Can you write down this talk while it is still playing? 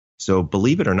So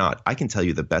believe it or not, I can tell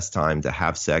you the best time to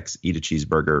have sex, eat a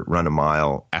cheeseburger, run a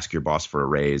mile, ask your boss for a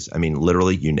raise. I mean,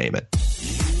 literally, you name it.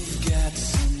 You've got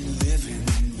some living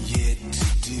yet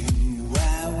to do.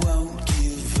 I won't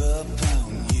give up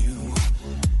on you.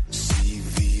 See,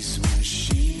 these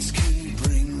machines can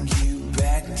bring you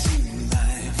back to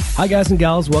life. Hi, guys and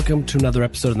gals. Welcome to another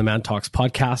episode of the Man Talks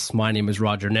podcast. My name is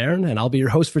Roger Nairn, and I'll be your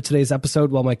host for today's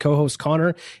episode while my co-host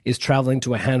Connor is traveling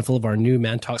to a handful of our new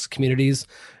Man Talks communities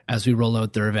as we roll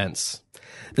out their events.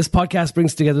 This podcast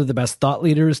brings together the best thought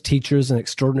leaders, teachers, and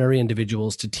extraordinary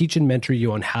individuals to teach and mentor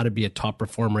you on how to be a top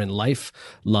performer in life,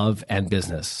 love, and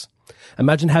business.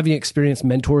 Imagine having experienced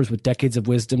mentors with decades of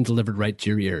wisdom delivered right to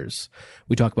your ears.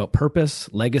 We talk about purpose,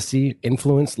 legacy,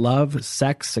 influence, love,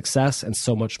 sex, success, and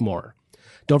so much more.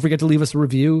 Don't forget to leave us a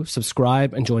review,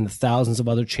 subscribe, and join the thousands of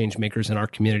other change makers in our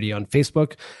community on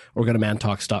Facebook or go to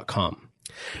mantalks.com.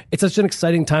 It's such an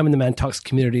exciting time in the Man Talks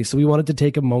community, so we wanted to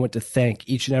take a moment to thank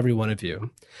each and every one of you.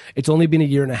 It's only been a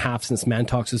year and a half since Man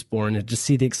Talks was born, and to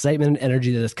see the excitement and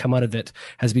energy that has come out of it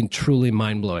has been truly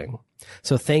mind-blowing.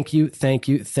 So thank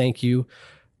you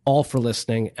all for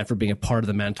listening and for being a part of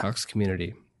the Man Talks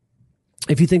community.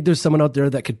 If you think there's someone out there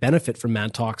that could benefit from Man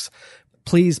Talks,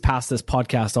 please pass this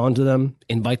podcast on to them,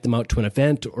 invite them out to an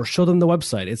event, or show them the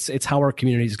website. It's how our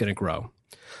community is going to grow.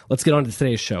 Let's get on to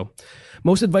today's show.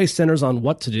 Most advice centers on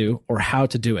what to do or how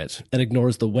to do it and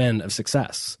ignores the when of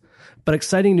success. But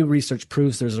exciting new research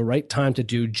proves there's a right time to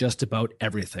do just about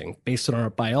everything based on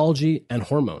our biology and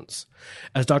hormones.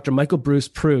 As Dr. Michael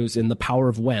Breus proves in The Power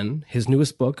of When, his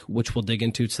newest book, which we'll dig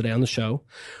into today on the show,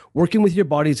 working with your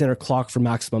body's inner clock for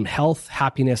maximum health,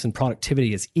 happiness, and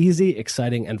productivity is easy,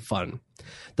 exciting, and fun.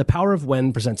 The Power of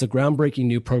When presents a groundbreaking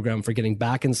new program for getting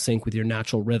back in sync with your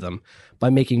natural rhythm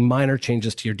by making minor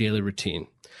changes to your daily routine.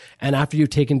 And after you've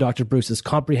taken Dr. Breus's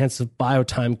comprehensive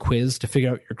biotime quiz to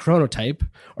figure out your chronotype,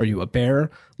 are you a bear,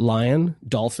 lion,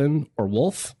 dolphin, or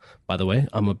wolf? By the way,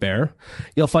 I'm a bear.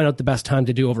 You'll find out the best time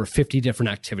to do over 50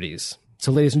 different activities.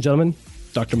 So ladies and gentlemen,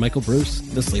 Dr. Michael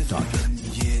Breus, the Sleep Doctor.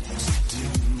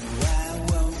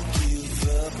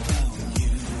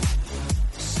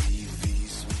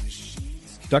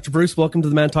 Dr. Breus, welcome to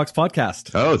the Man Talks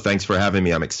podcast. Oh, thanks for having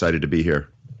me. I'm excited to be here.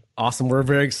 Awesome. We're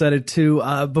very excited too.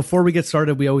 Before we get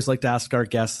started, we always like to ask our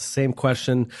guests the same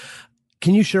question.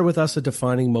 Can you share with us a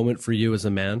defining moment for you as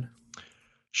a man?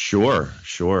 Sure.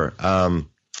 I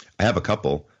have a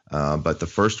couple, but the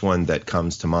first one that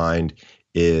comes to mind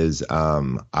is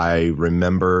I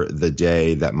remember the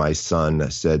day that my son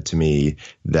said to me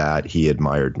that he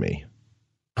admired me.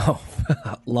 Oh,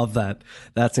 love that.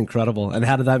 That's incredible. And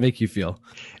how did that make you feel?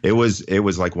 It was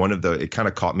like it kind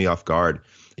of caught me off guard.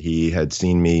 He had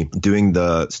seen me doing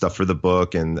the stuff for the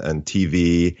book and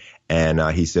TV, and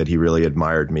he said he really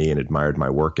admired me and admired my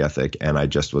work ethic. And I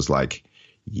just was like,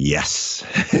 yes,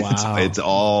 wow. It's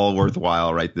all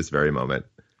worthwhile right this very moment.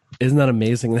 Isn't that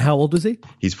amazing? And how old is he?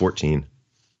 He's 14.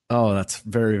 Oh, that's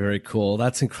very, very cool.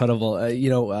 That's incredible.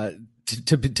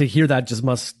 To hear that just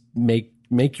must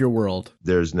make your world.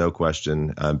 There's no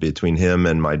question. Between him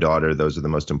and my daughter, those are the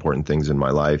most important things in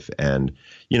my life. And,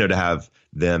 to have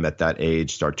them at that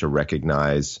age start to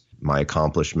recognize my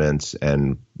accomplishments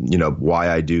and, why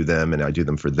I do them, and I do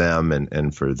them for them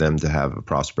and for them to have a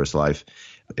prosperous life.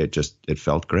 It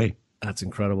felt great. That's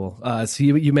incredible. So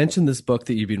you mentioned this book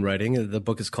that you've been writing. The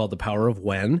book is called The Power of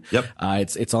When. Yep.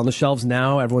 It's on the shelves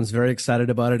now. Everyone's very excited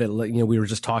about it. We were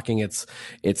just talking. It's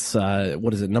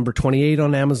what is it? Number 28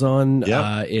 on Amazon.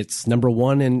 Yep. It's number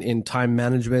 1 in time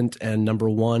management and number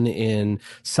 1 in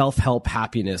self-help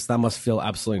happiness. That must feel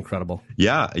absolutely incredible.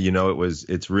 Yeah.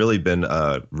 It's really been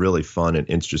a really fun and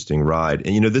interesting ride.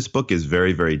 And, this book is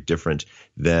very, very different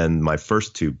than my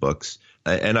first 2 books.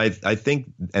 And I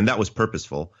think, and that was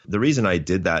purposeful. The reason I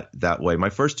did that way, my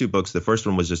first 2 books, the first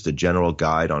one was just a general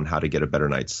guide on how to get a better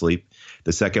night's sleep.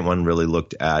 The second one really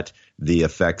looked at the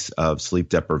effects of sleep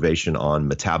deprivation on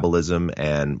metabolism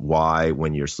and why,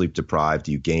 when you're sleep deprived,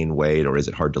 you gain weight or is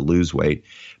it hard to lose weight.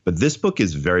 But this book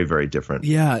is very, very different.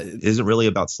 Yeah. It isn't really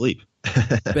about sleep.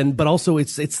 But also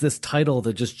it's this title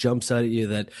that just jumps out at you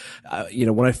that,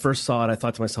 when I first saw it, I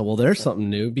thought to myself, well, there's something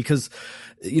new because,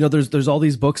 there's all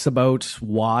these books about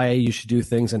why you should do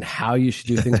things and how you should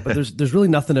do things, but there's really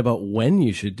nothing about when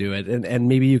you should do it. And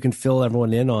maybe you can fill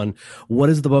everyone in on what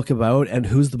is the book about and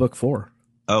who's the book for?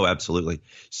 Oh, absolutely.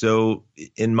 So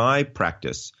in my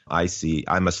practice,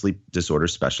 I'm a sleep disorder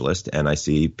specialist, and I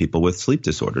see people with sleep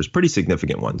disorders, pretty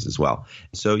significant ones as well.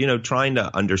 So, trying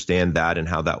to understand that and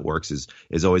how that works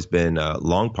has always been a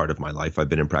long part of my life. I've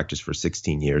been in practice for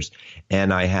 16 years,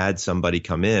 and I had somebody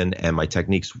come in and my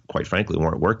techniques, quite frankly,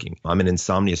 weren't working. I'm an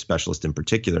insomnia specialist in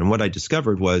particular. And what I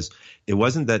discovered was it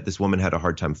wasn't that this woman had a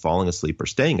hard time falling asleep or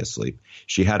staying asleep.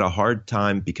 She had a hard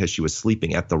time because she was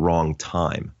sleeping at the wrong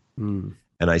time. Mm.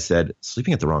 And I said,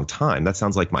 sleeping at the wrong time? That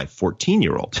sounds like my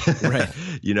 14-year-old. Right.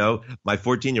 My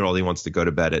 14-year-old, he wants to go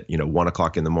to bed at, 1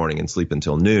 o'clock in the morning and sleep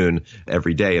until noon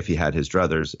every day if he had his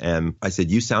druthers. And I said,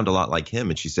 you sound a lot like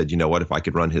him. And she said, you know what, if I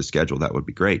could run his schedule, that would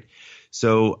be great.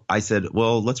 So I said,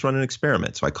 well, let's run an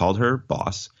experiment. So I called her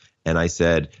boss and I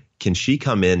said, can she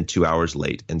come in 2 hours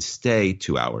late and stay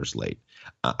 2 hours late?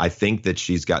 I think that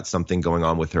she's got something going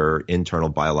on with her internal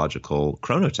biological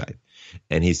chronotype.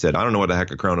 And he said, I don't know what the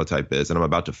heck a chronotype is, and I'm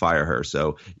about to fire her.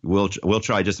 So we'll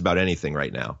try just about anything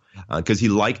right now, because he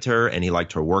liked her and he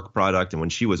liked her work product. And when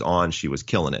she was on, she was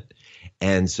killing it.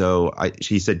 And so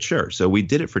she said, sure. So we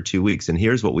did it for 2 weeks. And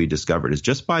here's what we discovered is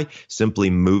just by simply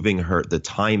moving the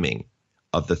timing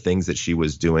of the things that she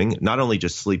was doing, not only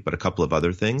just sleep, but a couple of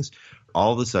other things,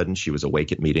 all of a sudden she was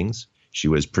awake at meetings. She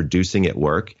was producing at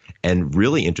work. And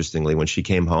really interestingly, when she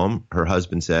came home, her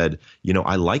husband said,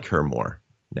 I like her more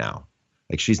now.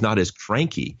 Like, she's not as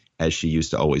cranky as she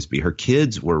used to always be. Her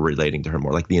kids were relating to her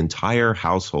more. Like, the entire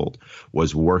household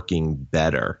was working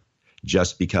better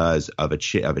just because of a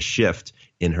shift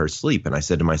in her sleep. And I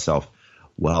said to myself,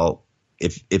 well,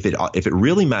 if it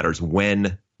really matters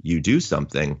when you do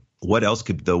something, what else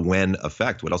could the when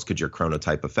affect? What else could your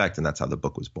chronotype affect? And that's how the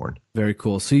book was born. Very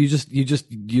cool. So you just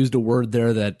used a word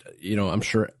there that, I'm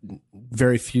sure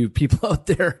very few people out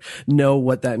there know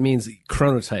what that means.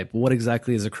 Chronotype. What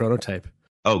exactly is a chronotype?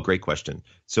 Oh, great question.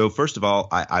 So first of all,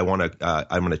 I'm going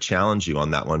to challenge you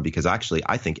on that one, because actually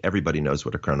I think everybody knows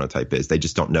what a chronotype is. They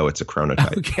just don't know it's a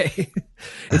chronotype. Okay.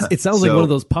 It sounds like one of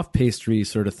those puff pastry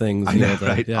sort of things. I know,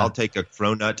 right? Yeah. I'll take a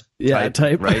cronut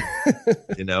type. Right?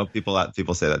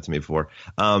 People say that to me before.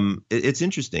 It's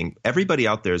interesting. Everybody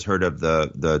out there has heard of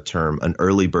the term an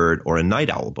early bird or a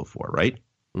night owl before, right?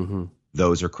 Mm-hmm.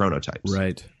 Those are chronotypes.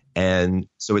 Right. And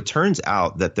so it turns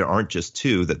out that there aren't just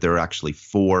two, that there are actually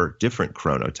 4 different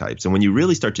chronotypes. And when you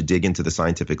really start to dig into the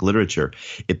scientific literature,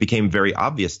 it became very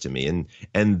obvious to me.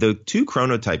 And the 2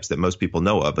 chronotypes that most people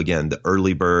know of, again, the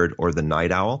early bird or the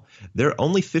night owl, there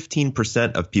only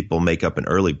 15% of people make up an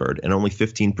early bird and only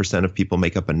 15% of people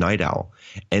make up a night owl.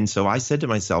 And so I said to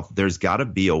myself, there's got to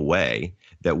be a way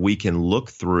that we can look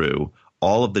through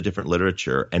all of the different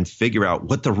literature and figure out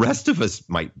what the rest of us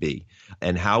might be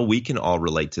and how we can all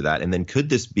relate to that. And then could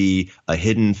this be a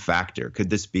hidden factor? Could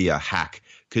this be a hack?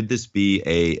 Could this be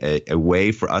a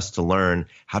way for us to learn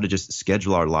how to just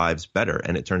schedule our lives better?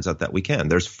 And it turns out that we can.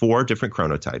 There's 4 different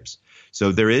chronotypes.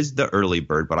 So there is the early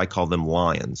bird, but I call them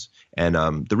lions. And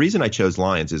the reason I chose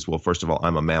lions is, well, first of all,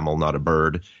 I'm a mammal, not a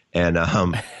bird. And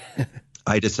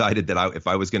I decided that if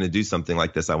I was going to do something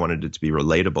like this, I wanted it to be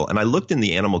relatable. And I looked in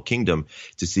the animal kingdom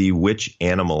to see which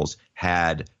animals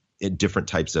had different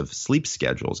types of sleep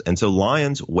schedules. And so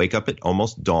lions wake up at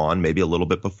almost dawn, maybe a little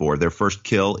bit before. Their first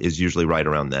kill is usually right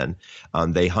around then.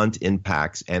 They hunt in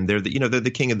packs, and they're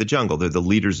the king of the jungle. They're the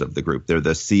leaders of the group. They're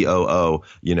the COO,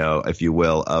 if you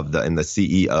will, and the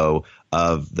CEO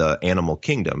of the animal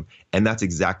kingdom. And that's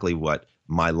exactly what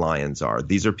my lions are.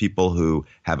 These are people who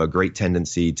have a great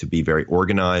tendency to be very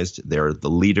organized. They're the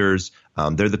leaders.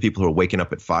 They're the people who are waking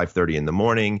up at 5:30 in the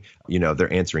morning.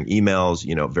 They're answering emails,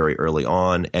 very early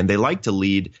on. And they like to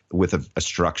lead with a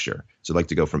structure. So they like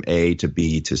to go from A to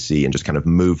B to C and just kind of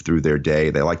move through their day.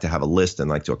 They like to have a list and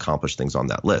like to accomplish things on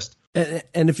that list.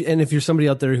 And if you're somebody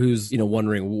out there who's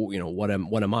wondering what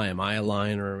am I? Am I a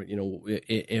lion, or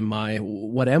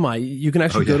what am I? You can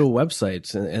actually go to a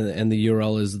website, and the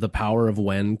URL is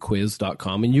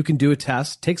thepowerofwhenquiz.com, and you can do a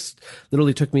test.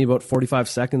 Literally took me about 45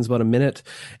 seconds, about a minute,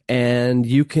 and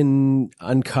you can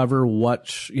uncover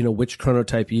which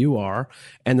chronotype you are.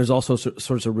 And there's also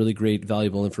sorts of really great,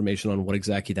 valuable information on what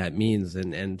exactly that means.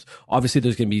 And obviously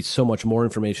there's going to be so much more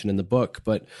information in the book,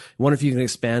 but I wonder if you can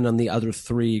expand on the other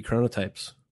 3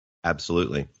 chronotypes.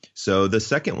 Absolutely. So the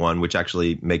second one, which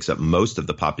actually makes up most of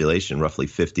the population, roughly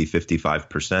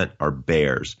 55%, are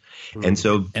bears. And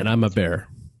I'm a bear.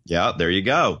 Yeah, there you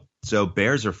go. So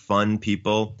bears are fun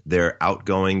people. They're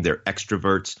outgoing. They're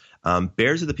extroverts.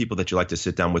 Bears are the people that you like to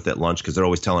sit down with at lunch because they're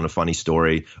always telling a funny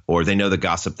story, or they know the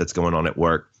gossip that's going on at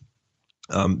work.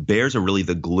 Bears are really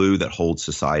the glue that holds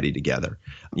society together,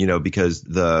 because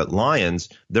the lions,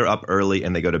 they're up early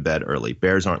and they go to bed early.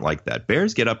 Bears aren't like that.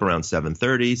 Bears get up around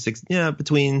 7:30,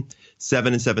 between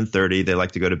 7 and 7:30. They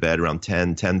like to go to bed around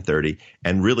 10:30.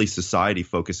 And really society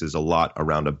focuses a lot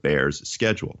around a bear's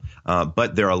schedule.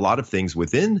 But there are a lot of things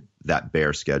within that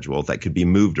bear schedule that could be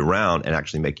moved around and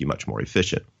actually make you much more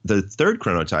efficient. The third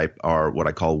chronotype are what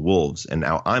I call wolves. And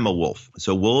now I'm a wolf.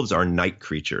 So wolves are night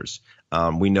creatures.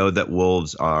 We know that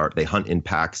wolves they hunt in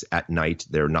packs at night.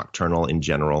 They're nocturnal in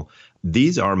general.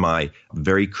 These are my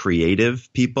very creative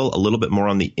people, a little bit more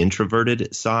on the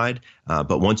introverted side.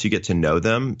 But once you get to know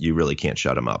them, you really can't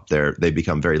shut them up. They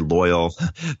become very loyal,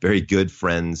 very good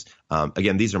friends.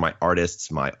 Again, these are my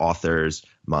artists, my authors,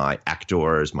 my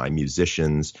actors, my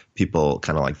musicians, people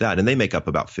kind of like that. And they make up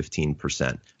about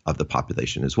 15% of the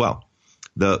population as well.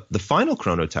 The final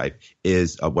chronotype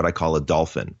is what I call a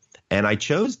dolphin. And I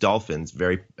chose dolphins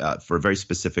for a very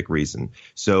specific reason.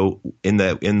 So in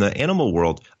the animal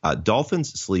world,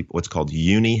 dolphins sleep what's called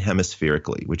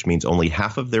unihemispherically, which means only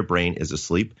half of their brain is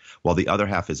asleep while the other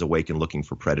half is awake and looking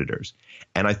for predators.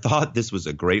 And I thought this was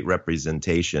a great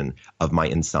representation of my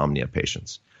insomnia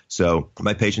patients. So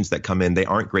my patients that come in, they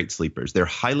aren't great sleepers. They're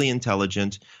highly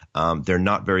intelligent. They're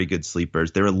not very good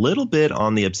sleepers. They're a little bit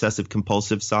on the obsessive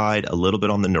compulsive side, a little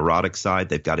bit on the neurotic side.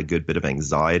 They've got a good bit of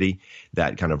anxiety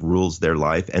that kind of rules their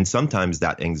life. And sometimes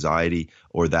that anxiety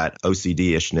or that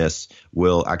OCD-ishness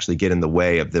will actually get in the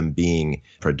way of them being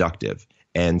productive.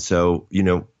 And so,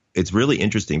 it's really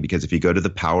interesting because if you go to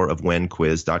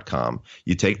thepowerofwhenquiz.com,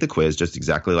 you take the quiz just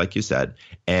exactly like you said,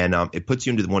 and it puts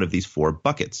you into one of these 4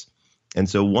 buckets. And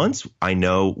so once I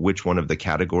know which one of the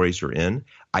categories you're in,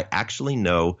 I actually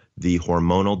know the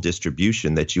hormonal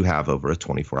distribution that you have over a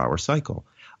 24-hour cycle.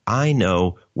 I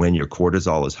know when your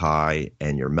cortisol is high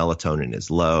and your melatonin is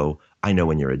low. I know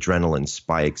when your adrenaline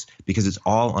spikes because it's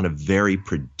all on a very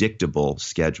predictable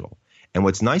schedule. And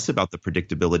what's nice about the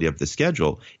predictability of the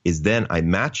schedule is then I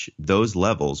match those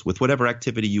levels with whatever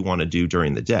activity you want to do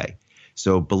during the day.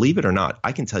 So believe it or not,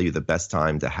 I can tell you the best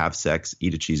time to have sex,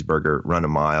 eat a cheeseburger, run a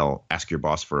mile, ask your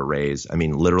boss for a raise. I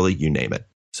mean, literally, you name it.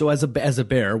 So as a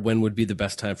bear, when would be the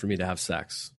best time for me to have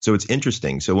sex? So it's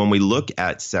interesting. So when we look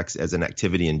at sex as an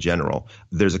activity in general,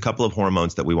 there's a couple of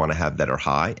hormones that we want to have that are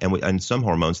high and some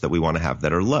hormones that we want to have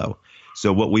that are low.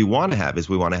 So what we want to have is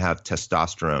we want to have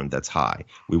testosterone that's high.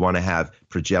 We want to have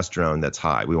progesterone that's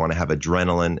high. We want to have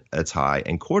adrenaline that's high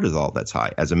and cortisol that's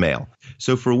high as a male.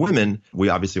 So for women, we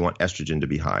obviously want estrogen to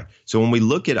be high. So when we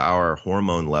look at our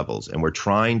hormone levels and we're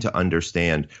trying to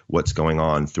understand what's going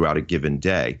on throughout a given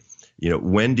day,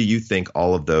 when do you think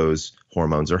all of those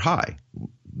hormones are high?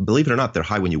 Believe it or not, they're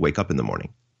high when you wake up in the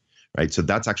morning. Right. So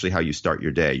that's actually how you start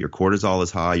your day. Your cortisol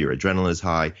is high. Your adrenaline is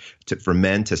high. For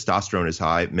men, testosterone is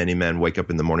high. Many men wake up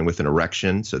in the morning with an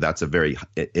erection. So that's a very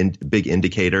big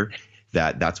indicator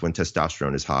that that's when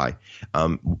testosterone is high.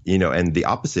 And the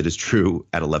opposite is true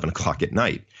at 11 o'clock at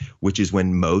night, which is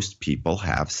when most people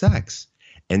have sex.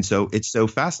 And so it's so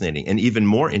fascinating. And even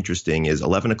more interesting is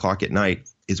 11 o'clock at night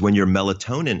is when your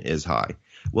melatonin is high.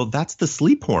 Well, that's the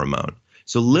sleep hormone.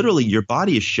 So literally your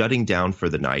body is shutting down for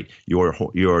the night.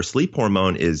 Your sleep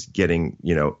hormone is getting,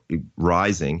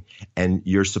 rising, and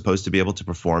you're supposed to be able to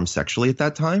perform sexually at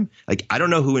that time. Like, I don't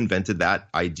know who invented that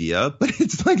idea, but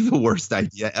it's like the worst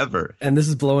idea ever. And this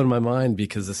is blowing my mind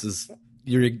because this is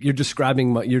you're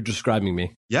describing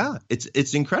me. Yeah,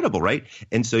 it's incredible, right?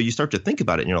 And so you start to think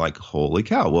about it and you're like, holy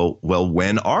cow. Well,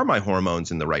 when are my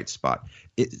hormones in the right spot?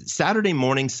 Saturday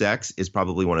morning sex is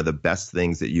probably one of the best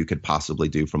things that you could possibly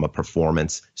do from a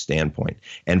performance standpoint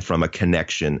and from a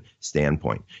connection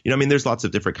standpoint. There's lots of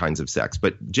different kinds of sex,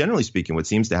 but generally speaking, what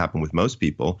seems to happen with most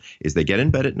people is they get in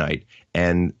bed at night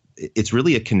and it's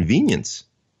really a convenience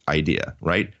idea,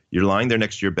 right? You're lying there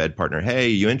next to your bed partner. Hey,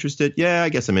 you interested? Yeah, I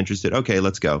guess I'm interested. Okay,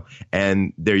 let's go.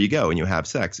 And there you go. And you have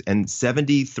sex. And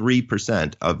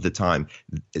 73% of the time,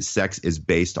 sex is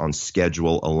based on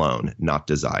schedule alone, not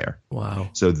desire. Wow.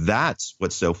 So that's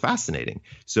what's so fascinating.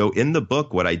 So in the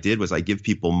book, what I did was I give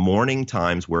people morning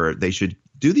times where they should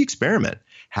do the experiment.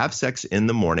 Have sex in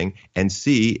the morning and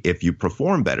see if you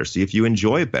perform better, see if you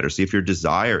enjoy it better, see if your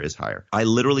desire is higher. I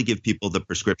literally give people the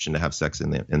prescription to have sex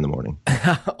in the morning.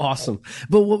 Awesome.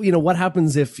 But what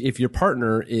happens if your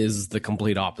partner is the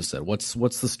complete opposite? What's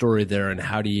the story there, and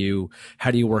how do you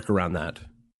work around that?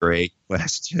 Great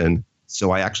question.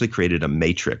 So I actually created a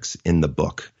matrix in the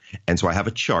book. And so I have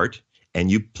a chart. and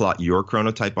you plot your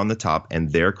chronotype on the top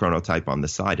and their chronotype on the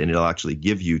side, and it'll actually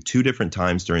give you two different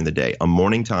times during the day, a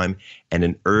morning time and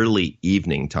an early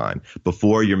evening time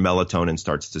before your melatonin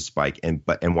starts to spike and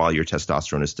while your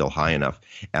testosterone is still high enough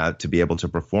to be able to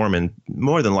perform in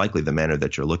more than likely the manner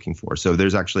that you're looking for. So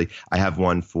I have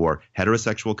one for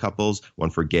heterosexual couples, one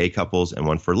for gay couples, and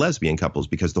one for lesbian couples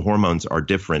because the hormones are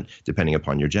different depending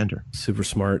upon your gender. Super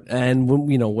smart. And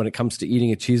when it comes to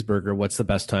eating a cheeseburger, what's the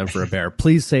best time for a bear?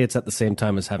 Please say it's at the same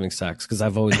time as having sex, because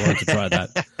I've always wanted to try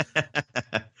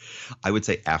that. I would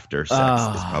say after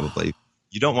sex is probably.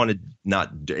 You don't want to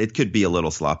it could be a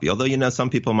little sloppy, although, some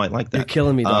people might like that. You're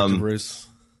killing me, Dr. Breus.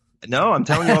 No, I'm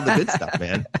telling you all the good stuff,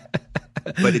 man.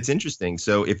 But it's interesting.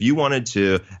 So if you wanted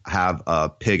to have a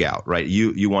pig out, right,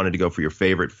 you wanted to go for your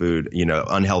favorite food,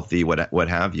 unhealthy, what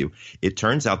have you, it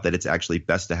turns out that it's actually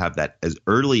best to have that as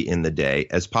early in the day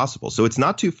as possible. So it's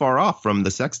not too far off from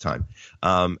the sex time.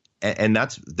 And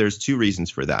there's two reasons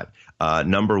for that.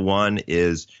 Number one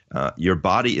is your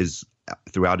body is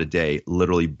throughout a day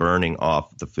literally burning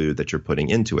off the food that you're putting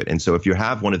into it. And so if you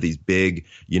have one of these big,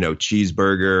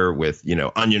 cheeseburger with,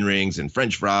 onion rings and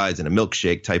French fries and a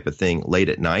milkshake type of thing late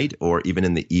at night or even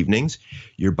in the evenings,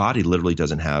 your body literally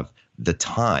doesn't have the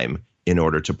time in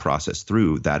order to process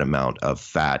through that amount of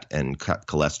fat and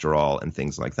cholesterol and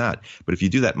things like that. But if you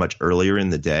do that much earlier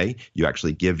in the day, you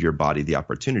actually give your body the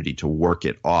opportunity to work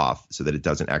it off so that it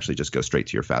doesn't actually just go straight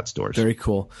to your fat stores. Very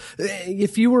cool.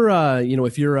 If you were,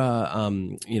 if you're a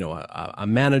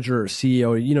manager or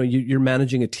CEO, you're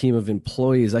managing a team of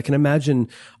employees, I can imagine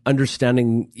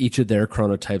understanding each of their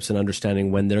chronotypes and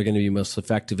understanding when they're going to be most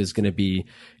effective is going to be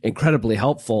incredibly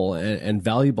helpful and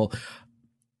valuable.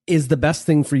 Is the best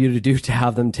thing for you to do to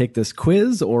have them take this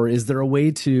quiz, or is there a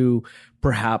way to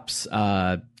perhaps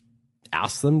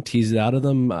ask them, tease it out of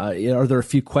them? Are there a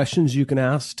few questions you can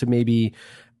ask to maybe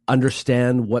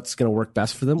understand what's going to work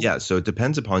best for them? Yeah, so it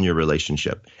depends upon your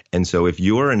relationship. And so if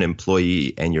you're an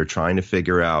employee and you're trying to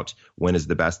figure out when is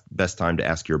the best time to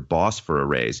ask your boss for a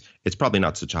raise, it's probably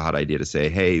not such a hot idea to say,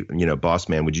 hey, boss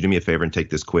man, would you do me a favor and take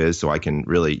this quiz so I can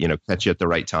really, catch you at the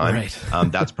right time?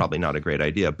 Right. That's probably not a great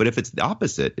idea. But if it's the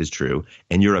opposite is true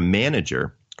and you're a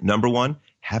manager, number one,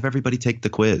 have everybody take the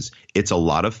quiz. It's a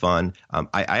lot of fun.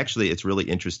 I actually, it's really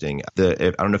interesting. I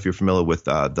don't know if you're familiar with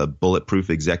the Bulletproof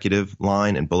Executive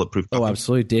line and Bulletproof. Oh,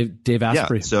 absolutely. Dave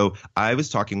Asprey. Yeah. So I was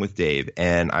talking with Dave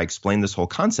and I explained this whole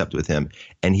concept with him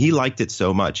and he liked it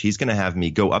so much. He's going to have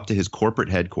me go up to his corporate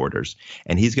headquarters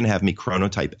and he's going to have me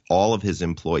chronotype all of his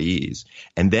employees.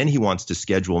 And then he wants to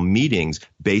schedule meetings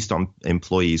based on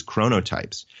employees'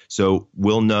 chronotypes. So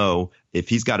we'll know if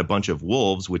he's got a bunch of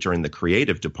wolves, which are in the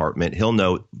creative department, he'll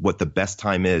know what the best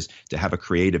time is to have a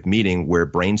creative meeting where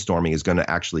brainstorming is going to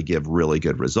actually give really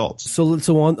good results. So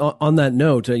on that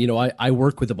note, I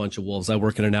work with a bunch of wolves. I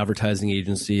work in an advertising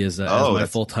agency as my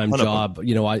full-time job.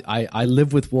 I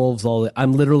live with wolves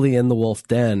I'm literally in the wolf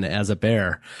den as a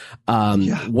bear.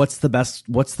 What's the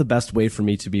best way for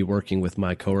me to be working with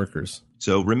my coworkers?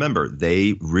 So remember,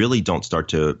 they really don't start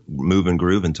to move and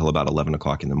groove until about 11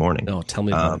 o'clock in the morning. Oh, tell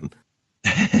me about it.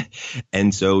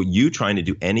 And so you trying to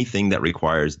do anything that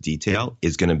requires detail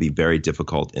is going to be very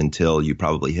difficult until you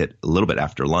probably hit a little bit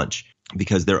after lunch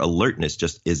because their alertness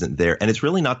just isn't there. And it's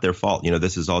really not their fault.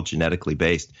 This is all genetically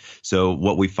based. So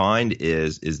what we find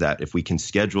is that if we can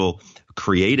schedule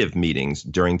creative meetings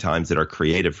during times that are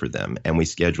creative for them, and we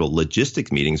schedule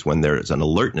logistic meetings when there's an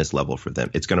alertness level for them,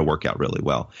 it's going to work out really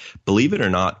well. Believe it or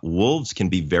not, wolves can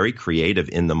be very creative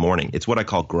in the morning. It's what I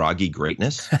call groggy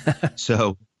greatness.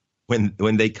 So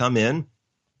when they come in,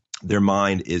 their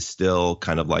mind is still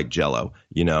kind of like jello.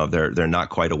 They're not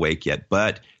quite awake yet,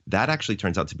 but that actually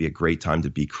turns out to be a great time to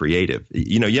be creative.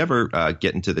 You ever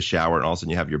get into the shower and all of a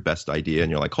sudden you have your best idea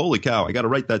and you're like, holy cow, I got to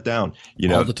write that down.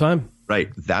 All the time. Right.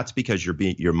 That's because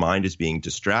your mind is being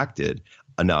distracted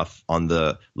enough on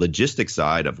the logistic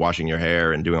side of washing your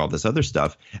hair and doing all this other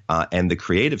stuff, and the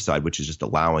creative side, which is just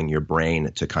allowing your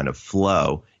brain to kind of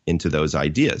flow into those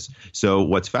ideas. So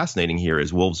what's fascinating here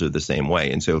is wolves are the same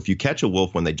way. And so if you catch a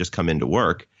wolf when they just come into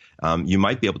work, you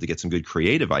might be able to get some good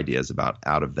creative ideas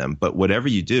out of them. But whatever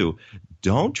you do,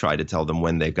 don't try to tell them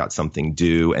when they've got something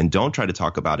due, and don't try to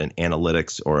talk about an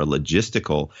analytics or a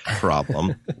logistical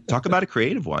problem. Talk about a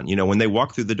creative one. When they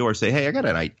walk through the door, say, hey,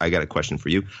 I got a question for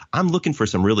you. I'm looking for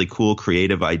some really cool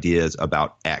creative ideas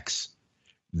about X.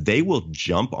 They will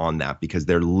jump on that because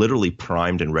they're literally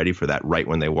primed and ready for that right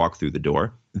when they walk through the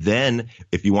door. Then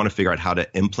if you want to figure out how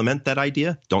to implement that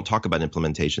idea, don't talk about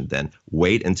implementation then.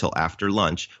 Wait until after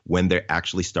lunch when they're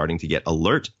actually starting to get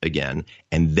alert again,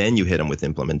 and then you hit them with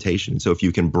implementation. So if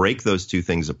you can break those two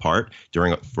things apart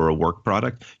for a work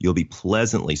product, you'll be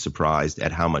pleasantly surprised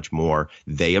at how much more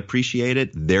they appreciate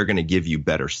it. They're going to give you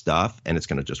better stuff, and it's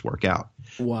going to just work out.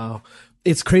 Wow.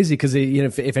 It's crazy because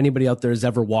if anybody out there has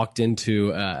ever walked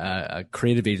into a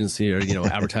creative agency or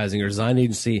advertising or design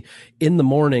agency in the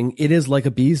morning, it's like a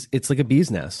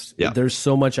bee's nest. Yeah. There's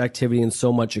so much activity and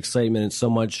so much excitement and so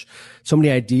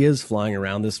many ideas flying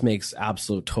around. This makes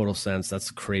absolute total sense. That's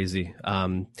crazy.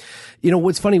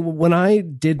 What's funny, when I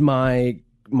did my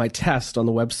test on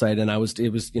the website and I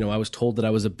was told that I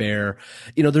was a bear.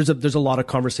 There's a lot of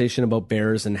conversation about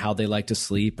bears and how they like to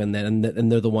sleep, and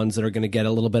they're the ones that are going to get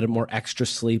a little bit more extra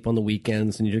sleep on the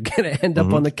weekends, and you're going to end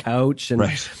up on the couch. And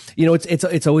right.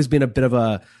 It's always been a bit of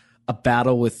a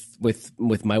battle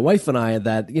with my wife and I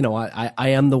that I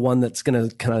am the one that's going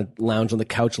to kind of lounge on the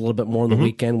couch a little bit more on the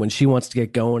weekend when she wants to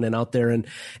get going and out there, and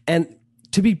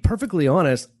to be perfectly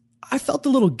honest, I felt a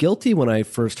little guilty when I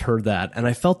first heard that, and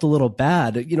I felt a little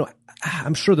bad.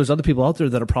 I'm sure there's other people out there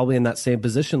that are probably in that same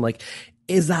position. Like,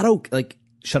 is that okay? Like,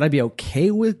 should I be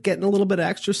okay with getting a little bit of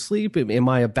extra sleep? Am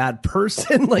I a bad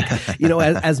person? Like,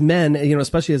 as men,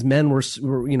 especially as men,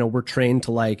 we're trained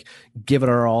to like give it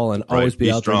our all and always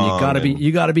be out strong, there.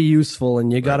 You gotta be useful,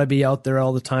 and you gotta be out there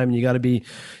all the time. And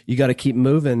you gotta keep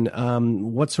moving.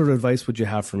 What sort of advice would you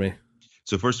have for me?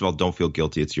 So first of all, don't feel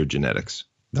guilty. It's your genetics.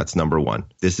 That's number one.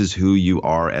 This is who you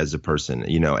are as a person,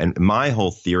 and my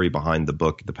whole theory behind the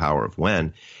book, The Power of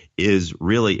When, is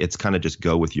really it's kind of just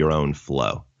go with your own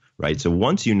flow, right? So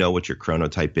once you know what your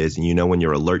chronotype is and you know when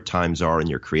your alert times are and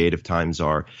your creative times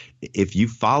are, if you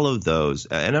follow those,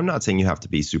 and I'm not saying you have to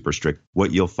be super strict,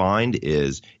 what you'll find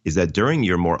is that during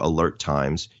your more alert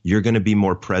times, you're going to be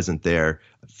more present there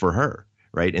for her.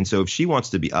 Right. And so if she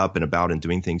wants to be up and about and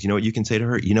doing things, what you can say to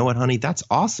her, what, honey, that's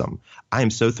awesome. I am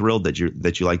so thrilled that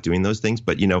you like doing those things.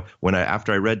 But,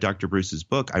 after I read Dr. Breus's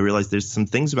book, I realized there's some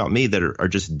things about me that are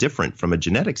just different from a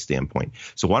genetic standpoint.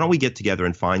 So why don't we get together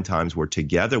and find times where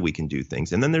together we can do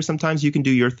things? And then there's sometimes you can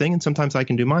do your thing and sometimes I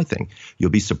can do my thing.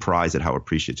 You'll be surprised at how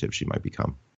appreciative she might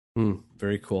become.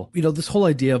 Very cool. This whole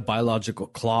idea of biological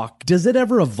clock, does it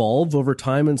ever evolve over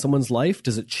time in someone's life?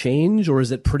 Does it change, or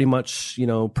is it pretty much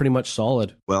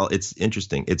solid? Well, it's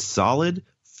interesting. It's solid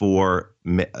for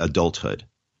adulthood,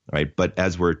 right? But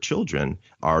as we're children,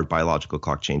 our biological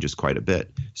clock changes quite a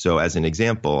bit. So as an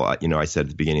example, I said at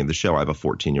the beginning of the show, I have a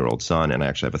 14-year-old son and I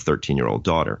actually have a 13-year-old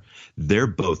daughter. They're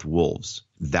both wolves.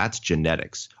 That's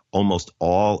genetics. Almost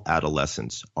all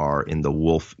adolescents are in the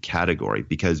wolf category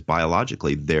because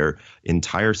biologically their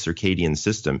entire circadian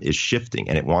system is shifting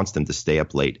and it wants them to stay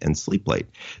up late and sleep late.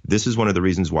 This is one of the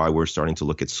reasons why we're starting to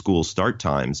look at school start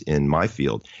times in my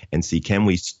field and see, can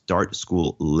we start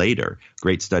school later?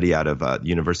 Great study out of the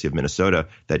University of Minnesota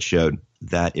that showed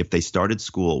that if they started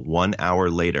school 1 hour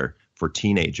later for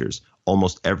teenagers,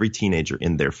 almost every teenager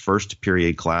in their first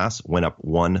period class went up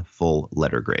one full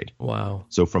letter grade. Wow.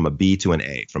 So from a B to an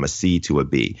A, from a C to a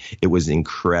B. It was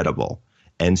incredible.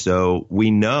 And so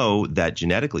we know that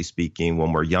genetically speaking,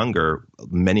 when we're younger,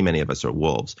 many of us are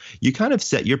wolves. You kind of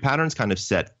set your patterns kind of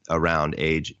set around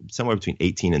age somewhere between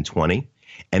 18 and 20.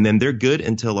 And then they're good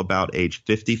until about age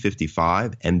 50,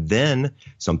 55. And then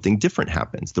something different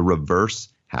happens. The reverse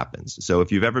happens. So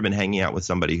if you've ever been hanging out with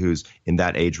somebody who's in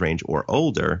that age range or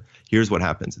older, here's what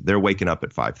happens. They're waking up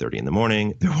at 5:30 in the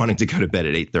morning. They're wanting to go to bed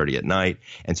at 8:30 at night.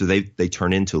 And so they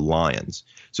turn into lions.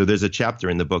 So there's a chapter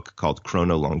in the book called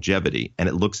Chronolongevity, and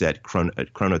it looks at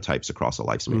chronotypes across a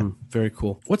lifespan. Very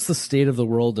cool. What's the state of the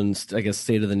world and I guess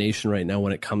state of the nation right now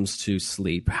when it comes to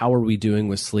sleep? How are we doing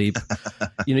with sleep?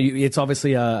 It's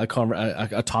obviously a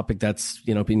topic that's,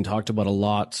 being talked about a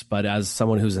lot, but as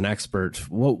someone who's an expert,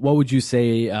 what would you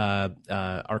say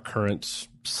our current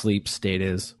sleep state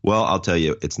is? Well, I'll tell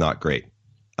you, it's not great.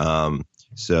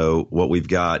 So what we've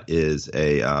got is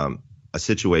a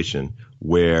situation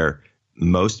where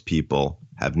most people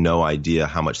have no idea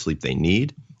how much sleep they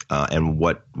need and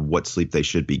what sleep they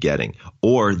should be getting,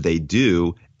 or they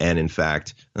do, and in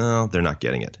fact, they're not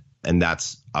getting it. And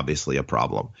that's obviously a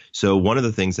problem. So one of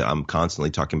the things that I'm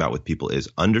constantly talking about with people is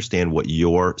understand what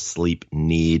your sleep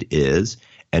need is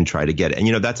and try to get it.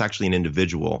 And, that's actually an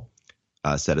individual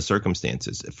set of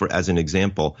circumstances. As an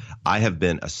example, I have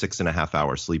been a 6.5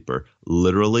 hour sleeper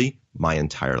literally my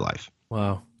entire life.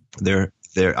 Wow. There are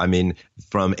I mean,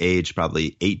 from age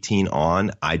probably 18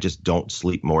 on, I just don't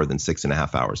sleep more than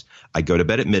 6.5 hours. I go to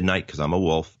bed at midnight because I'm a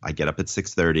wolf. I get up at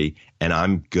 6:30 and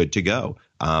I'm good to go.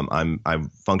 I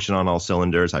function on all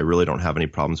cylinders. I really don't have any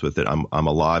problems with it. I'm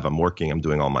alive. I'm working. I'm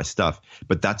doing all my stuff.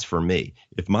 But that's for me.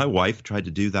 If my wife tried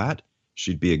to do that,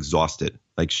 she'd be exhausted.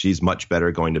 Like, she's much better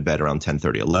going to bed around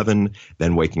 10:30, 11,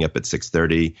 than waking up at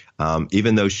 6:30.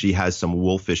 Even though she has some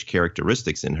wolfish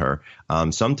characteristics in her,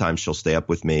 sometimes she'll stay up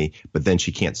with me, but then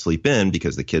she can't sleep in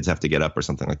because the kids have to get up or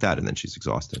something like that, and then she's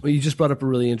exhausted. Well, you just brought up a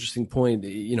really interesting point.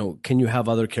 Can you have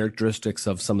other characteristics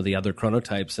of some of the other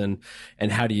chronotypes,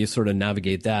 and how do you sort of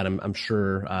navigate that? I'm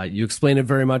sure you explain it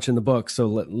very much in the book. So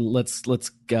let's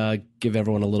give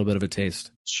everyone a little bit of a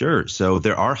taste. Sure. So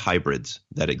there are hybrids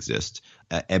that exist.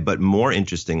 But more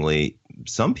interestingly,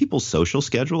 some people's social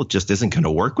schedule just isn't going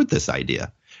to work with this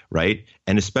idea, right?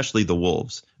 And especially the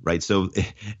wolves, right? So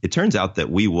it turns out that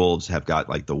we wolves have got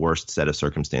like the worst set of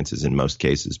circumstances in most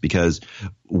cases, because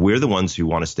we're the ones who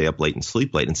want to stay up late and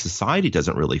sleep late, and society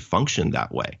doesn't really function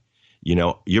that way.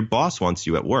 Your boss wants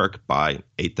you at work by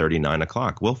 8:30, 9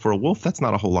 o'clock. Well, for a wolf, that's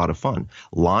not a whole lot of fun.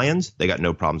 Lions, they got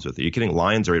no problems with it. You're kidding?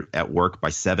 Lions are at work by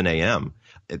 7 a.m.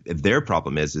 Their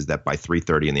problem is that by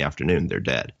 3:30 in the afternoon, they're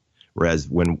dead. Whereas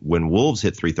when wolves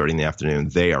hit 3:30 in the afternoon,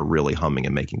 they are really humming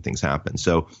and making things happen.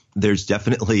 So there's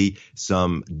definitely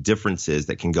some differences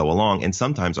that can go along. And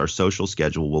sometimes our social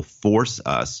schedule will force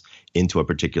us into a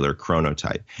particular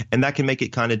chronotype. And that can make it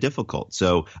kind of difficult.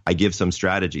 So I give some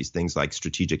strategies, things like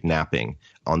strategic napping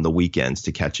on the weekends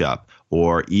to catch up,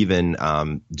 or even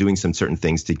doing some certain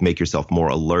things to make yourself more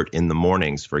alert in the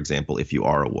mornings, for example, if you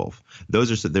are a wolf.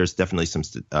 There's definitely some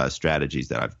strategies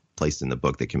that I've placed in the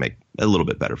book that can make it a little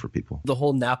bit better for people. The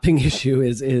whole napping issue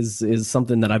is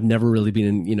something that I've never really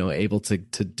been able to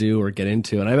do or get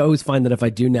into, and I always find that if I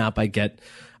do nap, I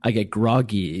get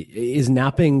groggy. Is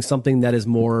napping something that is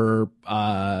more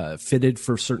fitted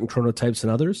for certain chronotypes than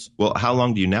others? Well, how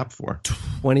long do you nap for?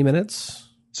 20 minutes.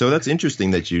 So that's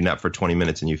interesting that you nap for 20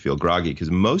 minutes and you feel groggy,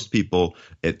 because most people,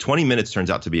 20 minutes turns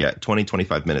out to be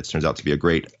 25 minutes turns out to be a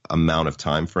great amount of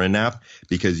time for a nap,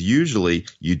 because usually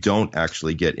you don't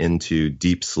actually get into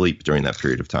deep sleep during that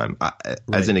period of time.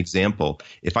 As an example,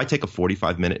 if I take a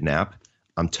 45-minute nap,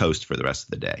 I'm toast for the rest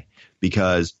of the day,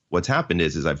 because what's happened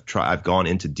is I've gone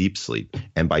into deep sleep,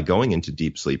 and by going into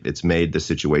deep sleep, it's made the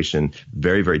situation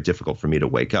very, very difficult for me to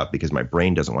wake up, because my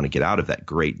brain doesn't want to get out of that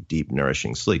great, deep,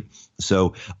 nourishing sleep.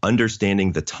 So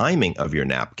understanding the timing of your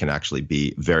nap can actually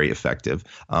be very effective,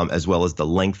 as well as the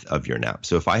length of your nap.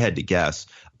 So if I had to guess,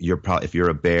 if you're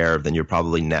a bear, then you're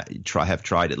probably have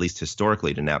tried, at least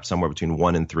historically, to nap somewhere between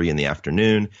 1 and 3 in the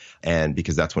afternoon, and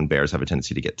because that's when bears have a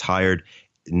tendency to get tired.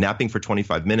 Napping for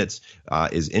 25 minutes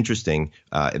is interesting,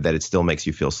 that it still makes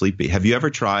you feel sleepy. Have you ever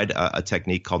tried a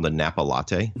technique called the Napa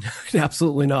Latte?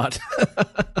 Absolutely not.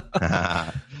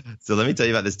 So let me tell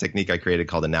you about this technique I created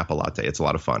called a Napa Latte. It's a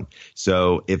lot of fun.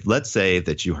 So let's say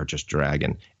that you are just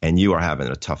dragging and you are having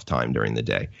a tough time during the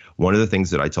day. One of the things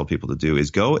that I tell people to do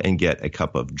is go and get a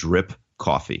cup of drip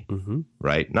coffee,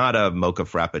 right? Not a mocha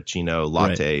frappuccino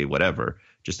latte, whatever.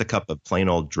 Just a cup of plain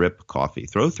old drip coffee.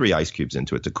 Throw 3 ice cubes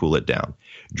into it to cool it down.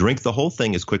 Drink the whole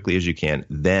thing as quickly as you can,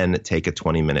 then take a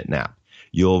 20-minute nap.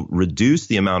 You'll reduce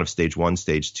the amount of stage 1,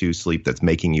 stage 2 sleep that's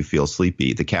making you feel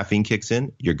sleepy. The caffeine kicks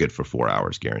in, you're good for 4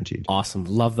 hours guaranteed. Awesome.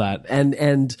 Love that.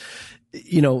 And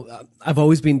I've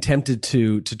always been tempted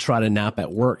to try to nap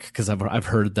at work, because I've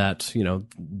heard that,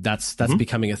 that's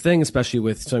becoming a thing, especially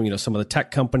with some of the tech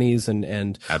companies and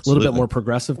a little bit more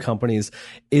progressive companies.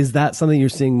 Is that something you're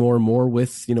seeing more and more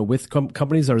with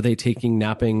companies? Are they taking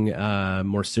napping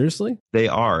more seriously? They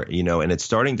are, and it's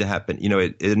starting to happen.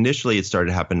 Initially it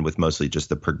started to happen with mostly just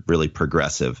the really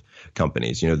progressive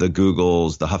companies, the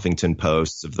Googles, the Huffington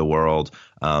Posts of the world.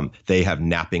 They have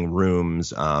napping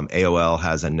rooms. AOL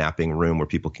has a napping room where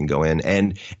people can go in.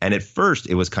 And at first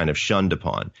it was kind of shunned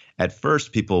upon. At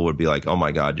first people would be like, oh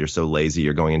my God, you're so lazy,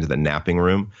 you're going into the napping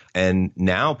room. And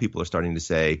now people are starting to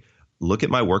say, look at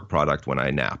my work product when I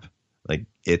nap. Like,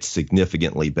 it's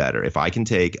significantly better. If I can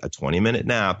take a 20-minute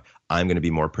nap, I'm going to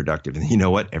be more productive. And you know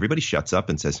what? Everybody shuts up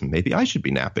and says, maybe I should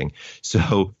be napping.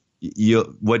 So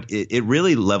it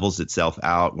really levels itself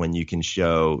out when you can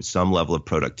show some level of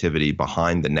productivity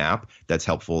behind the nap that's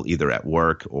helpful either at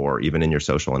work or even in your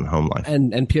social and home life.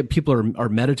 And people are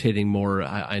meditating more,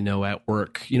 I know, at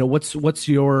work. What's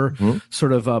your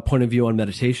sort of point of view on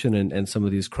meditation and some of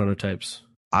these chronotypes?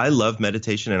 I love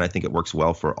meditation, and I think it works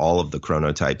well for all of the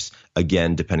chronotypes,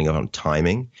 again, depending on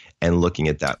timing and looking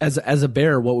at that. As a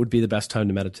bear, what would be the best time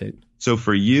to meditate? So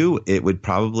for you, it would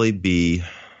probably be,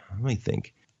 let me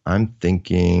think. I'm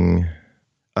thinking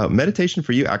meditation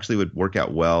for you actually would work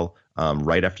out well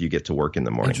right after you get to work in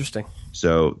the morning. Interesting.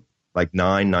 So like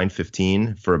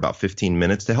 9:15 for about 15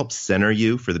 minutes to help center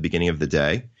you for the beginning of the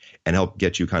day and help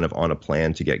get you kind of on a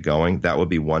plan to get going. That would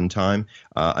be one time.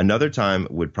 Another time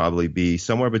would probably be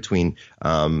somewhere between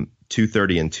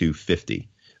 2:30 and 2:50.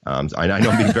 I know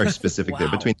I'm being very specific there.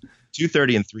 Between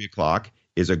 2:30 and 3 o'clock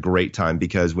is a great time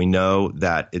because we know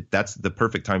that that's the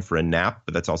perfect time for a nap,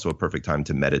 but that's also a perfect time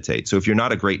to meditate. So if you're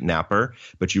not a great napper,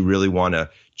 but you really want to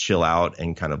chill out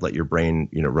and kind of let your brain,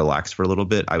 relax for a little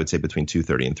bit, I would say between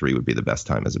 2:30 and 3 would be the best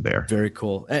time as a bear. Very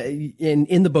cool.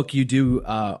 In the book, you do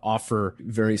offer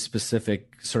very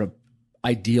specific sort of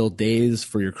ideal days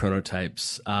for your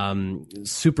chronotypes.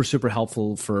 Super, super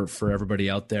helpful for everybody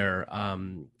out there.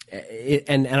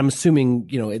 And I'm assuming,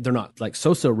 they're not like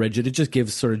so rigid. It just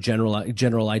gives sort of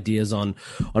general ideas on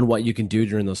what you can do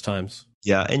during those times.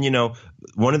 Yeah. And,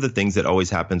 one of the things that always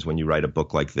happens when you write a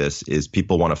book like this is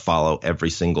people want to follow every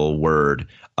single word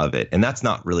of it. And that's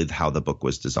not really how the book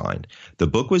was designed. The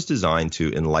book was designed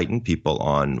to enlighten people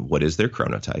on what is their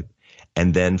chronotype.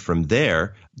 And then from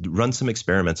there, run some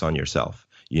experiments on yourself.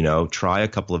 Try a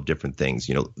couple of different things.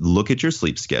 Look at your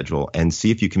sleep schedule and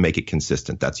see if you can make it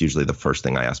consistent. That's usually the first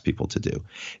thing I ask people to do.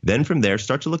 Then from there,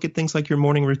 start to look at things like your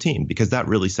morning routine, because that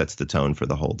really sets the tone for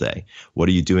the whole day. What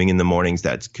are you doing in the mornings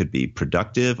that could be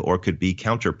productive or could be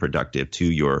counterproductive to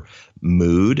your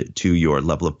mood, to your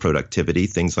level of productivity,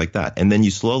 things like that. And then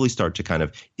you slowly start to kind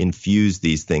of infuse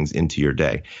these things into your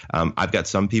day. I've got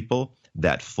some people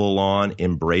that full on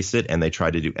embrace it and they try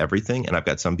to do everything. And I've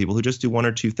got some people who just do one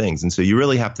or two things. And so you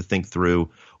really have to think through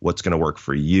what's going to work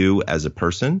for you as a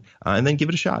person and then give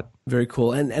it a shot. Very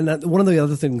cool. And one of the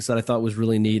other things that I thought was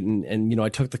really neat, and I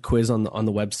took the quiz on the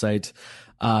website,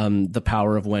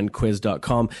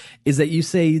 thepowerofwhenquiz.com, is that you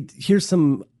say, here's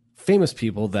some famous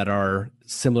people that are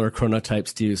similar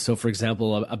chronotypes to you. So for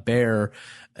example, a bear,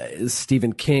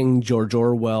 Stephen King, George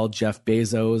Orwell, Jeff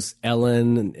Bezos,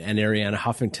 Ellen, and Arianna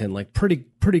Huffington, like pretty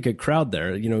good crowd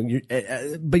there,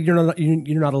 but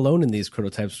you're not alone in these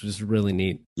chronotypes, which is really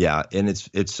neat. Yeah. And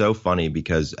it's so funny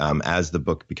because as the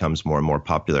book becomes more and more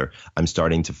popular, I'm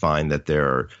starting to find that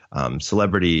there are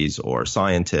celebrities or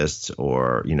scientists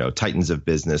or, titans of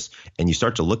business, and you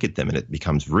start to look at them and it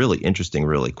becomes really interesting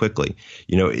really quickly.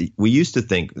 We used to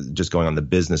think, just going on the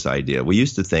business idea, we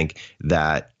used to think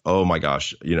that, oh my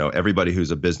gosh, everybody who's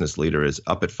a business leader is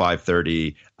up at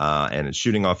 5:30 and is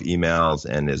shooting off emails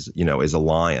and is a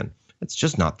lion. It's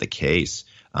just not the case.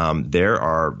 There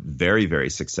are very,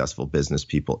 very successful business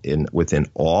people within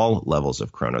all levels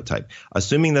of chronotype,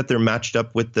 assuming that they're matched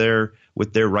up with their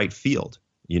right field.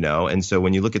 And so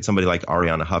when you look at somebody like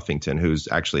Arianna Huffington, who's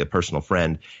actually a personal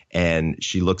friend, and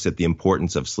she looks at the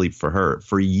importance of sleep for her,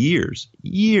 for years,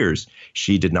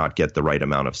 she did not get the right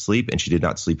amount of sleep and she did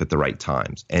not sleep at the right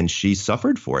times. And she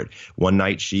suffered for it. One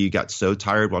night she got so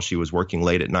tired while she was working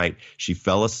late at night, she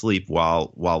fell asleep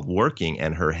while working,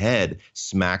 and her head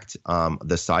smacked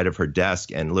the side of her desk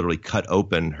and literally cut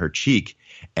open her cheek.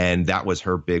 And that was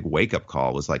her big wake up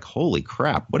call, was like, holy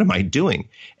crap, what am I doing?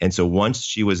 And so once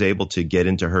she was able to get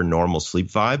into her normal sleep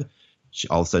vibe,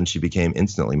 all of a sudden she became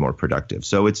instantly more productive.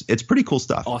 So it's pretty cool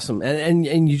stuff. Awesome.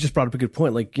 And you just brought up a good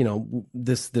point. Like,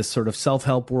 this sort of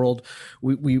self-help world,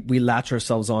 we latch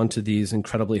ourselves onto these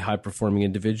incredibly high performing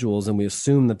individuals and we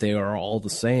assume that they are all the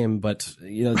same, but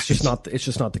it's just not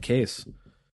the case.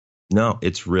 No,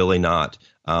 it's really not.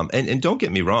 And don't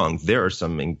get me wrong, there are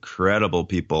some incredible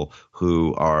people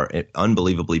who are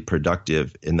unbelievably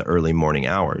productive in the early morning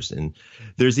hours. And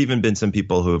there's even been some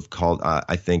people who have called,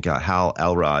 I think Hal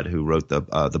Elrod, who wrote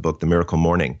the book, The Miracle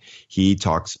Morning. He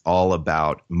talks all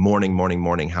about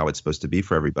morning, how it's supposed to be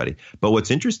for everybody. But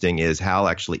what's interesting is Hal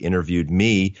actually interviewed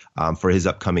me for his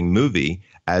upcoming movie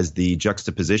as the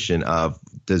juxtaposition of,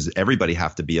 does everybody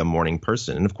have to be a morning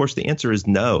person? And of course, the answer is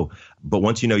no. But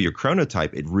once you know your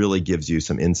chronotype, it really gives you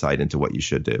some insight into what you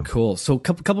should do. Cool. So a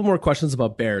couple more questions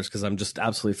about bears, because I'm just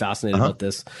absolutely fascinated about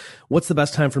this. What's the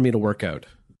best time for me to work out?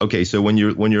 Okay, so when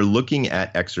you're looking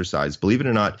at exercise, believe it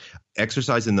or not,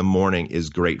 exercise in the morning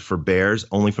is great for bears,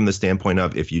 only from the standpoint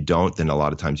of, if you don't, then a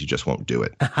lot of times you just won't do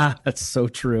it. That's so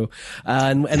true.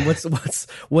 And what's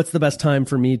the best time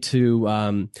for me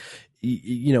to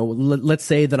let's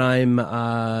say that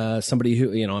I'm somebody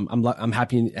who, I'm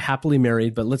happily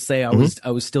married, but let's say I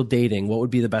was still dating. What would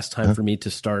be the best time for me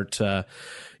to start,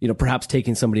 perhaps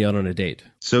taking somebody out on a date?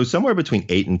 So somewhere between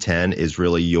 8 and 10 is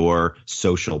really your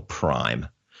social prime.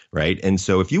 Right. And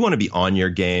so if you want to be on your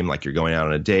game, like you're going out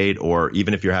on a date, or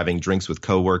even if you're having drinks with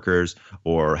coworkers,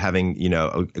 or having,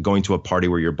 going to a party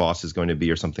where your boss is going to be,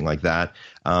 or something like that,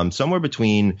 somewhere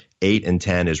between 8 and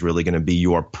 10 is really going to be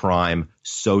your prime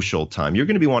social time. You're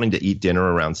going to be wanting to eat dinner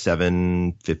around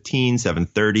 7:15,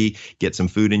 7:30, get some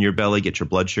food in your belly, get your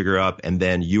blood sugar up, and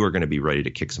then you are going to be ready to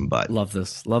kick some butt. Love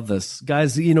this,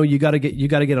 guys. You got to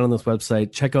get on this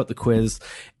website, check out the quiz,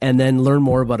 and then learn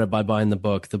more about it by buying the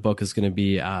book. The book is going to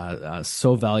be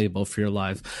so valuable for your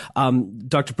life.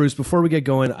 Dr. Breus, before we get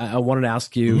going, I wanted to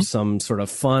ask you some sort of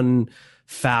fun,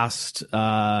 fast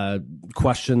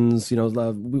questions.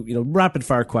 Rapid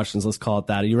fire questions. Let's call it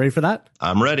that. Are you ready for that?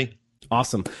 I'm ready.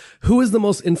 Awesome. Who is the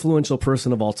most influential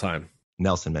person of all time?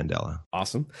 Nelson Mandela.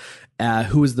 Awesome.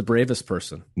 Who is the bravest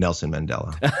person? Nelson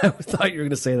Mandela. I thought you were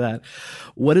going to say that.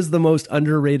 What is the most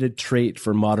underrated trait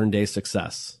for modern day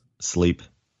success? Sleep.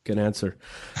 Good answer.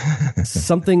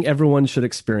 Something everyone should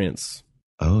experience.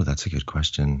 Oh, that's a good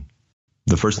question.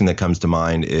 The first thing that comes to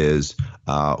mind is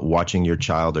watching your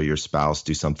child or your spouse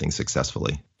do something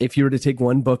successfully. If you were to take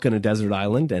one book on a desert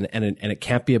island, and it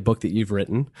can't be a book that you've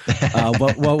written,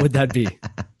 what would that be?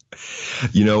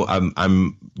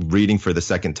 I'm reading for the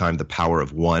second time The Power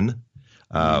of One,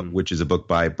 which is a book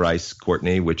by Bryce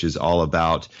Courtney, which is all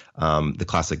about the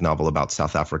classic novel about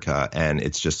South Africa. And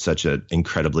it's just such an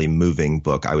incredibly moving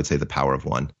book. I would say The Power of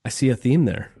One. I see a theme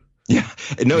there. Yeah,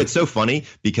 no, it's so funny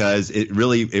because it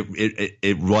really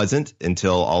it wasn't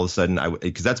until all of a sudden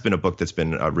because that's been a book that's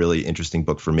been a really interesting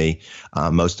book for me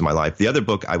most of my life. The other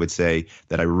book I would say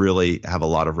that I really have a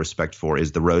lot of respect for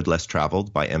is The Road Less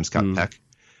Traveled by M. Scott Peck.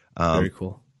 Very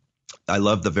cool. I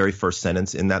love the very first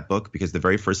sentence in that book because the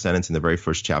very first sentence in the very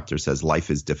first chapter says life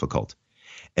is difficult.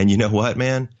 And you know what,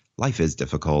 man? Life is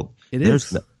difficult.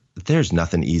 There's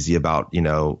nothing easy about,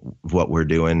 what we're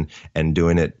doing and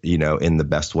doing it, in the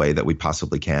best way that we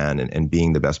possibly can and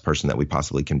being the best person that we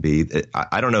possibly can be.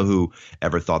 I don't know who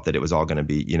ever thought that it was all going to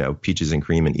be, peaches and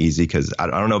cream and easy because I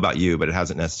don't know about you, but it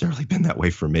hasn't necessarily been that way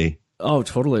for me. Oh,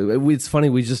 totally. It's funny.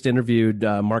 We just interviewed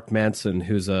Mark Manson,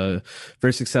 who's a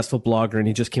very successful blogger, and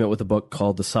he just came out with a book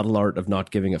called The Subtle Art of Not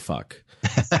Giving a Fuck.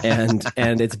 and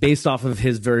it's based off of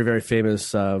his very, very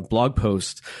famous blog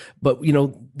post. But,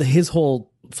 his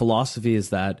whole philosophy is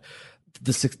that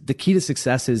the key to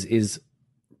success is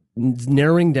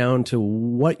narrowing down to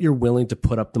what you're willing to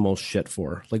put up the most shit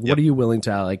for. Like, what are you willing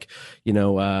to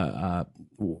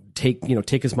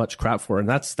take as much crap for? And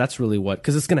that's really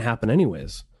because it's going to happen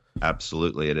anyways.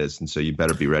 Absolutely it is. And so you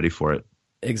better be ready for it.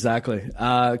 Exactly.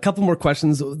 A couple more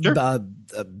questions. Sure.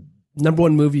 Number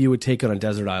one movie you would take on a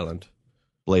desert island?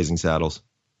 Blazing Saddles.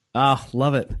 Ah,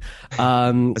 love it.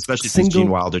 Especially since Gene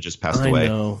Wilder just passed away.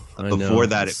 Before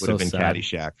that, it would have been sad.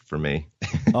 Caddyshack for me.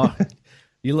 Oh,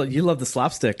 you love the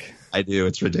slapstick. I do.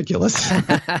 It's ridiculous.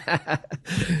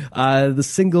 The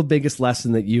single biggest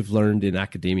lesson that you've learned in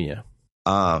academia?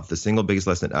 The single biggest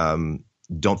lesson,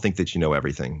 don't think that you know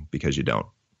everything because you don't.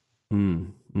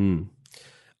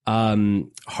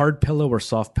 Hard pillow or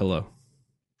soft pillow?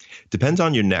 Depends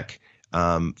on your neck.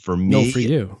 For me, no, for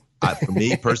you. For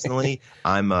me personally,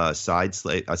 I'm a side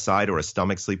or a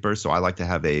stomach sleeper, so I like to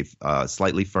have a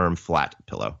slightly firm, flat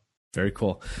pillow. Very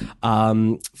cool.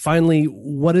 Finally,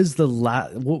 what is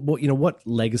what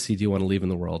legacy do you want to leave in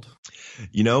the world?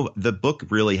 The book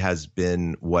really has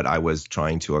been what I was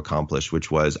trying to accomplish,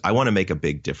 which was I want to make a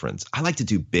big difference. I like to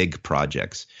do big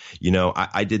projects.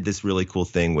 I did this really cool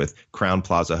thing with Crown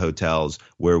Plaza Hotels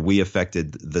where we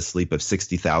affected the sleep of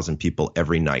 60,000 people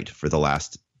every night for the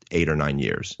last 8 or 9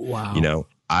 years. Wow.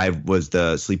 I was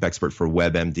the sleep expert for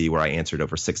WebMD where I answered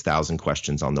over 6,000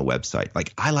 questions on the website.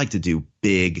 Like, I like to do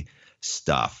big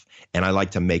stuff and I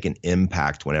like to make an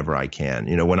impact whenever I can.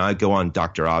 When I go on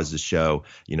Dr. Oz's show,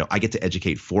 I get to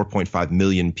educate 4.5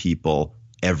 million people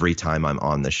every time I'm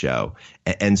on the show.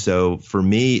 And so for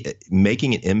me,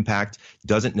 making an impact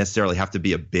doesn't necessarily have to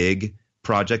be a big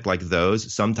project like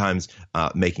those. Sometimes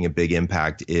making a big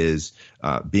impact is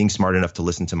being smart enough to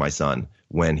listen to my son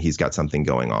when he's got something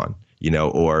going on,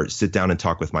 or sit down and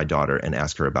talk with my daughter and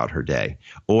ask her about her day,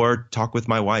 or talk with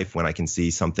my wife when I can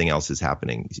see something else is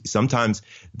happening. Sometimes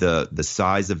the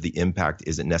size of the impact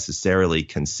isn't necessarily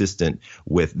consistent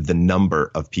with the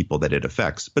number of people that it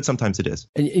affects, but sometimes it is.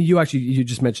 And you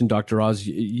just mentioned Dr. Oz.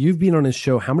 You've been on his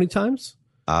show how many times?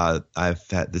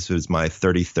 This was my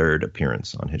 33rd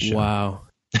appearance on his show. Wow.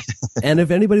 And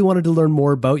if anybody wanted to learn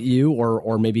more about you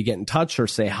or maybe get in touch or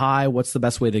say hi, what's the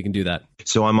best way they can do that?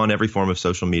 So I'm on every form of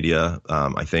social media,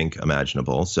 I think,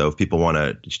 imaginable. So if people want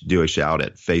to do a shout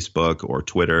at Facebook or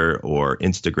Twitter or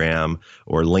Instagram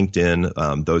or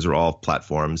LinkedIn, those are all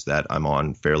platforms that I'm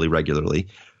on fairly regularly.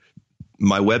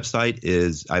 My website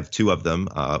I have two of them.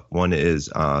 One is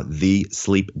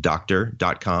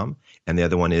thesleepdoctor.com and the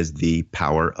other one is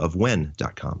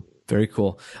thepowerofwhen.com. Very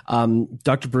cool.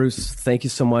 Dr. Breus, thank you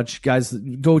so much. Guys,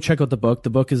 go check out the book. The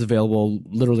book is available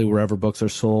literally wherever books are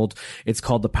sold. It's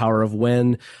called The Power of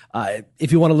When.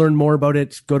 If you want to learn more about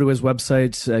it, go to his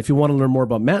website. If you want to learn more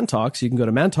about Man Talks, you can go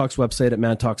to ManTalks website at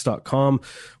mantalks.com,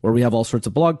 where we have all sorts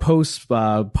of blog posts,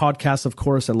 podcasts, of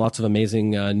course, and lots of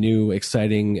amazing new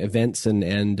exciting events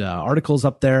and articles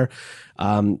up there.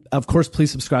 Of course,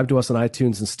 please subscribe to us on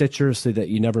iTunes and Stitcher so that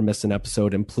you never miss an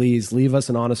episode. And please leave us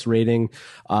an honest rating.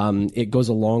 It goes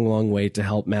a long, long way to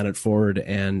help man it forward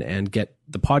and get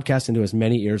the podcast into as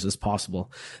many ears as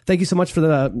possible. Thank you so much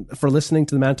for listening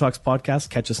to the Man Talks podcast.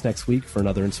 Catch us next week for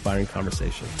another inspiring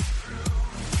conversation.